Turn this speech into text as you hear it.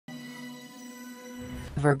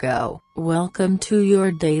Virgo, welcome to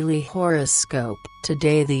your daily horoscope.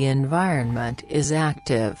 Today the environment is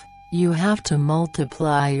active. You have to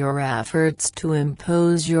multiply your efforts to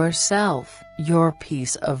impose yourself. Your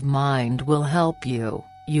peace of mind will help you.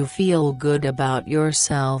 You feel good about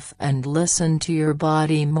yourself and listen to your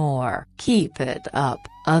body more. Keep it up.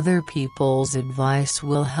 Other people's advice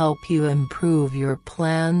will help you improve your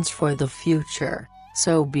plans for the future,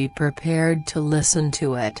 so be prepared to listen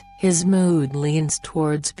to it. His mood leans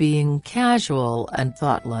towards being casual and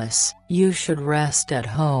thoughtless. You should rest at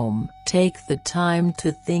home. Take the time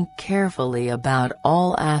to think carefully about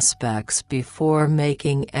all aspects before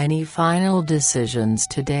making any final decisions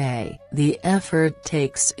today. The effort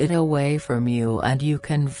takes it away from you and you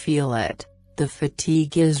can feel it. The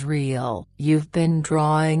fatigue is real. You've been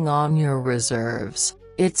drawing on your reserves.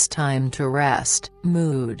 It's time to rest.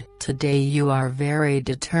 Mood. Today you are very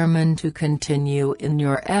determined to continue in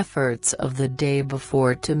your efforts of the day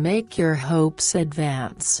before to make your hopes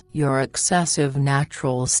advance. Your excessive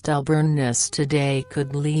natural stubbornness today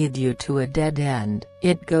could lead you to a dead end.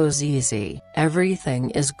 It goes easy.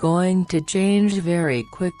 Everything is going to change very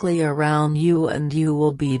quickly around you and you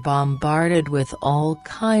will be bombarded with all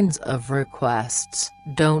kinds of requests.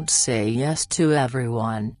 Don't say yes to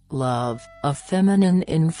everyone. Love. A feminine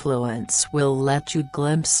influence will let you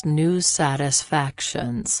glimpse new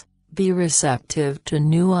satisfactions. Be receptive to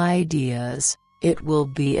new ideas. It will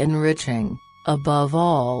be enriching. Above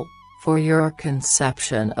all, for your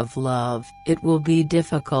conception of love, it will be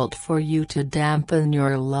difficult for you to dampen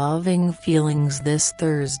your loving feelings this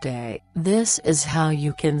Thursday. This is how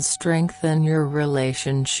you can strengthen your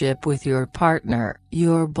relationship with your partner.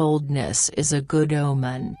 Your boldness is a good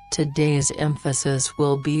omen. Today's emphasis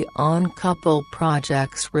will be on couple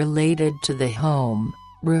projects related to the home,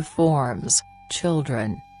 reforms,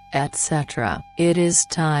 children, etc. It is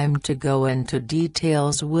time to go into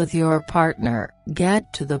details with your partner.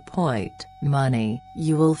 Get to the point. Money.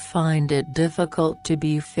 You will find it difficult to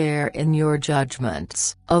be fair in your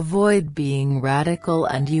judgments. Avoid being radical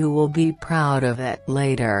and you will be proud of it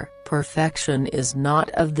later. Perfection is not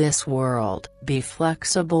of this world. Be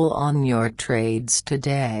flexible on your trades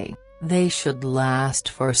today. They should last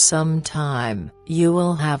for some time. You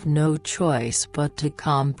will have no choice but to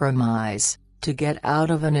compromise, to get out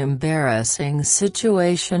of an embarrassing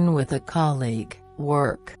situation with a colleague.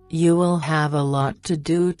 Work. You will have a lot to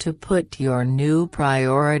do to put your new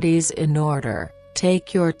priorities in order.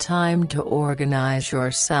 Take your time to organize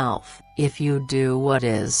yourself. If you do what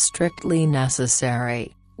is strictly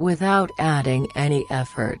necessary, without adding any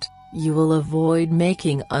effort, you will avoid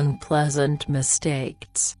making unpleasant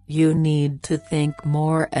mistakes. You need to think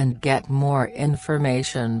more and get more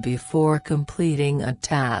information before completing a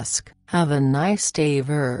task. Have a nice day,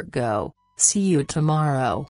 Virgo. See you tomorrow.